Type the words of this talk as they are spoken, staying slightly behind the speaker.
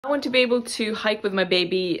I want to be able to hike with my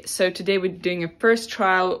baby, so today we're doing a first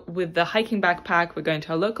trial with the hiking backpack. We're going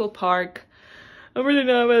to a local park. I'm really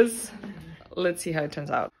nervous. Let's see how it turns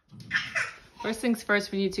out. First things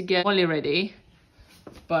first, we need to get Molly ready,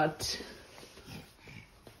 but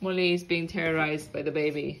Molly is being terrorized by the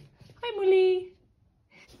baby. Hi, Molly.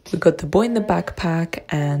 We got the boy in the backpack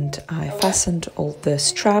and I fastened all the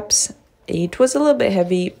straps. It was a little bit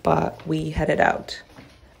heavy, but we headed out.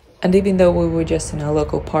 And even though we were just in our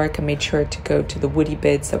local park, I made sure to go to the woody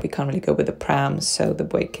bits that we can't really go with the pram, so the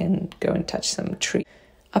boy can go and touch some trees.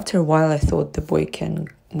 After a while, I thought the boy can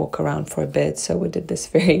walk around for a bit, so we did this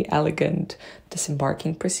very elegant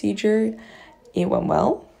disembarking procedure. It went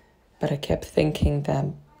well, but I kept thinking that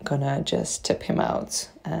I'm gonna just tip him out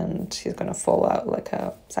and he's gonna fall out like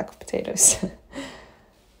a sack of potatoes.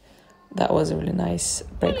 That was a really nice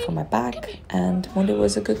break for my back, and Molly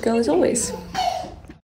was a good girl as always.